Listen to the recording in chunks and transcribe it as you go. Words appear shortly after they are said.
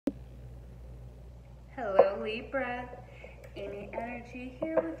Hello Libra, amyenergy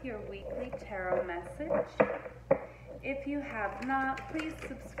here with your weekly tarot message. If you have not, please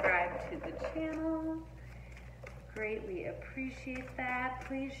subscribe to the channel. Greatly appreciate that.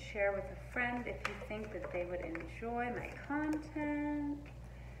 Please share with a friend if you think that they would enjoy my content.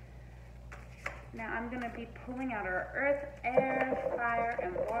 Now I'm going to be pulling out our earth, air, fire,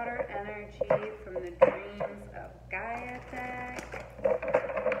 and water energy from the Dreams of Gaia deck.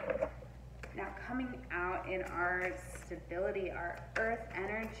 Now coming out in our stability, our earth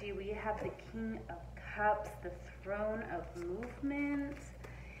energy, we have the King of Cups, the throne of movement.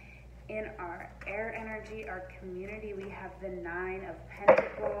 In our air energy, our community, we have the Nine of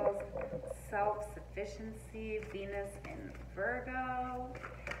Pentacles, self-sufficiency, Venus in Virgo.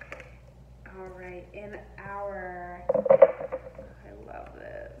 All right, in our, I love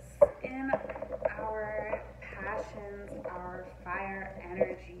this, in our passions, our fire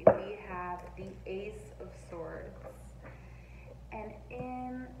energy, we have the Ace of Swords. And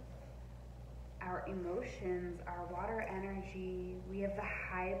in our emotions, our water energy, we have the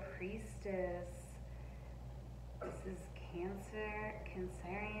High Priestess. This is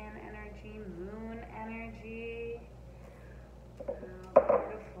Cancerian energy, moon energy. Oh,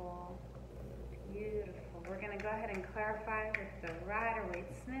 beautiful. Beautiful. We're going to go ahead and clarify with the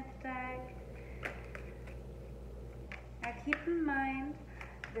Rider-Waite-Smith deck. Now keep in mind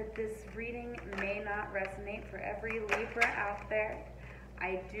that this reading may not resonate for every Libra out there.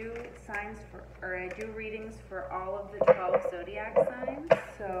 I do readings for all of the 12 zodiac signs,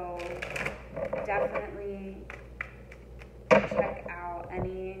 so definitely check out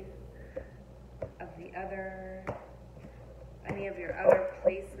any of your other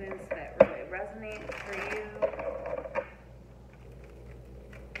placements that really resonate for you.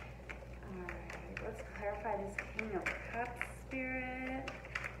 Alright, let's clarify this King of Cups spirit.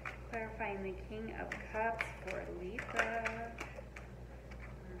 Clarifying the King of Cups for Libra.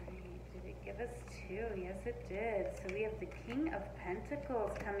 Alright, did it give us two? Yes, it did. So we have the King of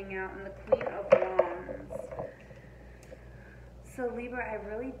Pentacles coming out and the Queen of Wands. So Libra, I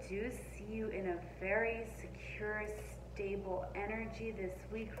really do see you in a very secure, stable energy this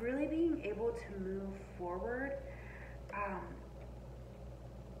week, really being able to move forward.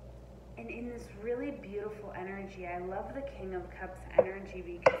 And in this really beautiful energy, I love the King of Cups energy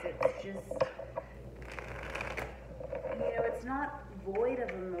because it's just, it's not void of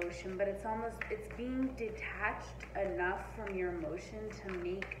emotion, but it's being detached enough from your emotion to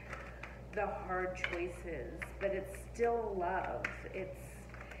make the hard choices, but it's still love.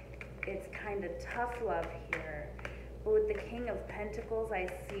 It's kind of tough love here. But with the King of Pentacles, I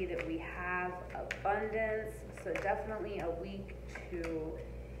see that we have abundance, so definitely a week to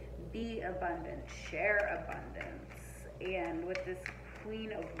be abundant, share abundance. And with this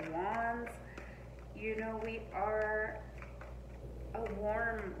Queen of Wands, we are a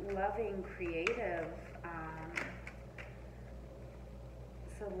warm, loving, creative.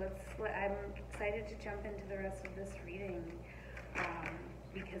 I'm excited to jump into the rest of this reading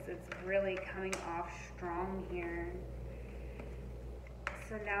because it's really coming off strong here.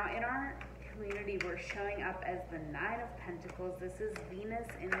 So now in our community, we're showing up as the Nine of Pentacles. This is Venus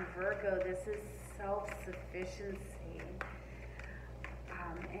in Virgo. This is self-sufficiency.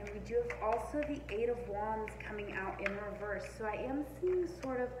 And we do have also the Eight of Wands coming out in reverse. So I am seeing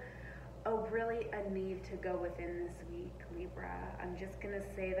sort of a need to go within this week, Libra. I'm just going to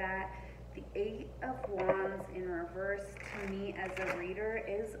say that. The Eight of Wands in reverse, to me as a reader,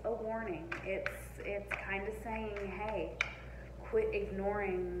 is a warning. It's kind of saying, hey, quit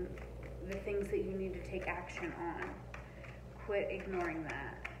ignoring the things that you need to take action on. Quit ignoring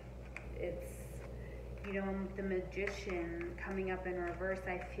that. It's, the Magician coming up in reverse,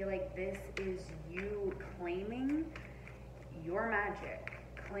 I feel like this is you claiming your magic,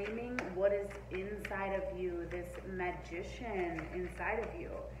 claiming what is inside of you, this magician inside of you,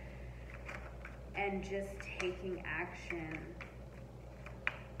 and just taking action.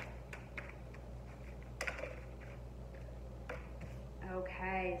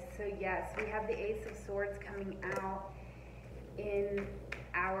 Okay, so yes, we have the Ace of Swords coming out in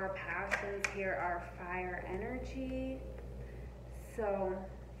our passions here, our fire energy. So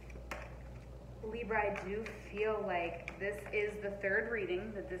Libra, I do feel like this is the third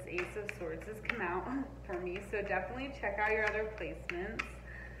reading that this Ace of Swords has come out for me, so definitely check out your other placements.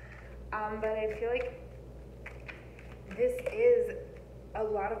 But I feel like this is a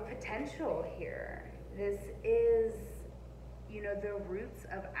lot of potential here. This is, the roots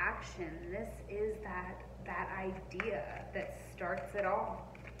of action. This is that idea that starts it all.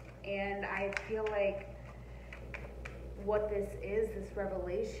 And I feel like what this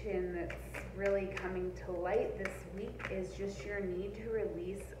revelation that's really coming to light this week is just your need to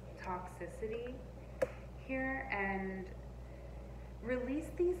release toxicity here and release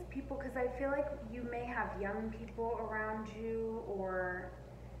these people, because I feel like you may have young people around you, or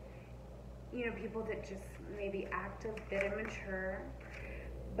you know, people that just maybe act a bit immature,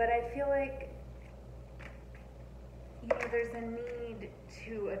 but I feel like, you know, there's a need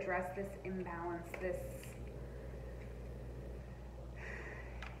to address this imbalance, this,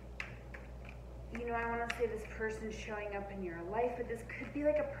 you know, I want to say this person showing up in your life, but this could be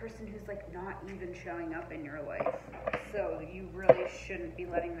like a person who's like not even showing up in your life. So you really shouldn't be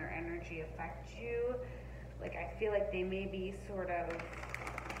letting their energy affect you. Like, I feel like they may be sort of,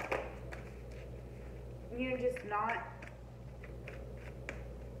 you know, just not,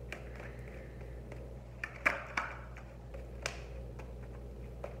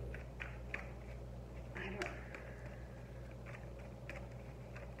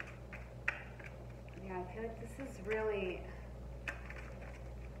 I feel like this is really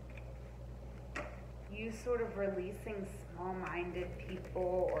you sort of releasing small-minded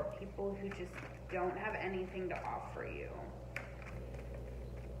people or people who just don't have anything to offer you.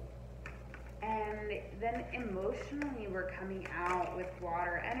 And then emotionally, we're coming out with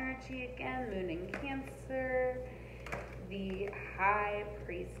water energy again, moon in Cancer, the High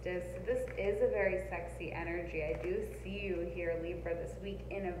Priestess. This is a very sexy energy. I do see you here, Libra, this week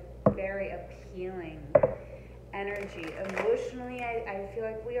in a very appealing energy. Emotionally, I feel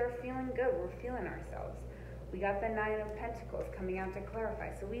like we are feeling good. We're feeling ourselves. We got the Nine of Pentacles coming out to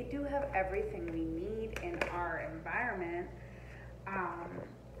clarify. So we do have everything we need in our environment.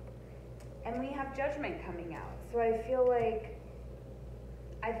 And we have Judgment coming out. So I feel like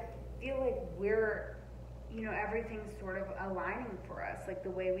we're, you know, everything's sort of aligning for us. Like the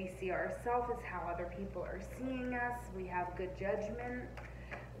way we see ourselves is how other people are seeing us. We have good judgment,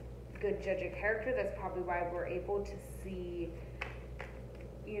 good judge of character. That's probably why we're able to see,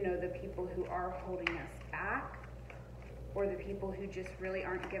 you know, the people who are holding us back, or the people who just really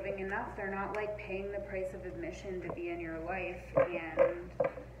aren't giving enough. They're not like paying the price of admission to be in your life, and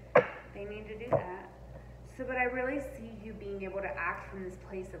they need to do that. So, but I really see you being able to act from this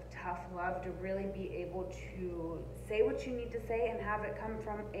place of tough love, to really be able to say what you need to say and have it come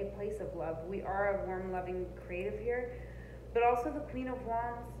from a place of love. We are a warm, loving creative here, but also the Queen of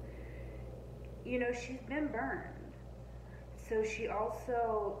Wands, you know, she's been burned. So she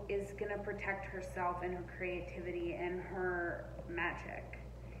also is going to protect herself and her creativity and her magic.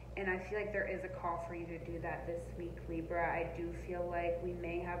 And I feel like there is a call for you to do that this week, Libra. I do feel like we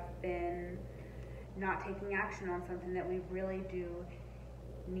may have been not taking action on something that we really do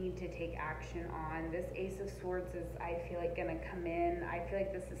need to take action on. This Ace of Swords is, I feel like, going to come in. I feel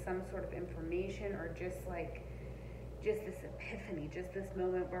like this is some sort of information, or just this epiphany, just this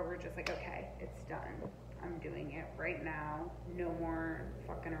moment where we're just like, okay, it's done. I'm doing it right now. No more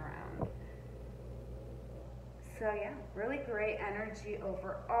fucking around. So yeah, really great energy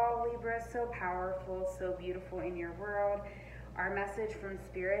overall, Libra. So powerful, so beautiful in your world. Our message from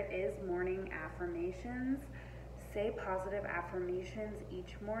Spirit is morning affirmations. Say positive affirmations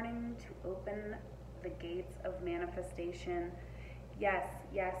each morning to open the gates of manifestation. Yes,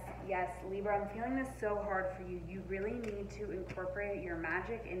 yes, yes, Libra, I'm feeling this so hard for you. You really need to incorporate your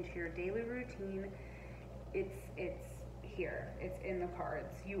magic into your daily routine. It's here. It's in the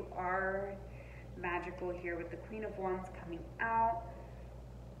cards. You are magical here with the Queen of Wands coming out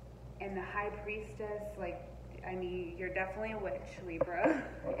and the High Priestess. Like, I mean, you're definitely a witch, Libra.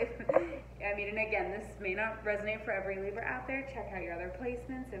 I mean, and again, this may not resonate for every Libra out there. Check out your other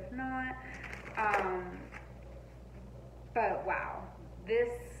placements if not. But wow,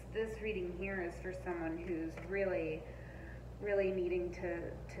 this reading here is for someone who's really, really needing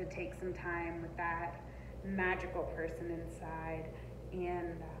to take some time with that magical person inside.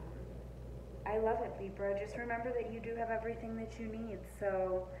 And I love it, Libra. Just remember that you do have everything that you need.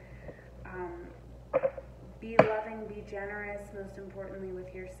 So be loving, be generous, most importantly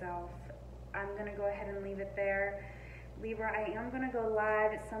with yourself. I'm going to go ahead and leave it there. Libra, I am going to go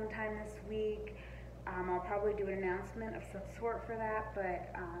live sometime this week. I'll probably do an announcement of some sort for that,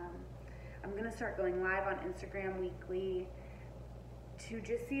 but I'm going to start going live on Instagram weekly to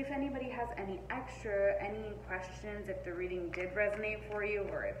just see if anybody has any questions, if the reading did resonate for you,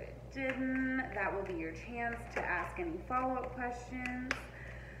 or if it didn't. That will be your chance to ask any follow-up questions.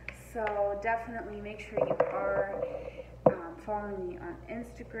 So definitely make sure you are following me on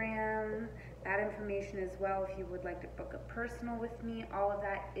Instagram. That information as well, if you would like to book a personal with me, all of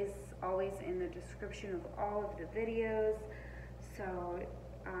that is always in the description of all of the videos. So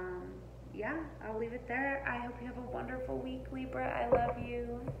yeah, I'll leave it there. I hope you have a wonderful week, Libra. I love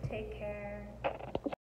you. Take care.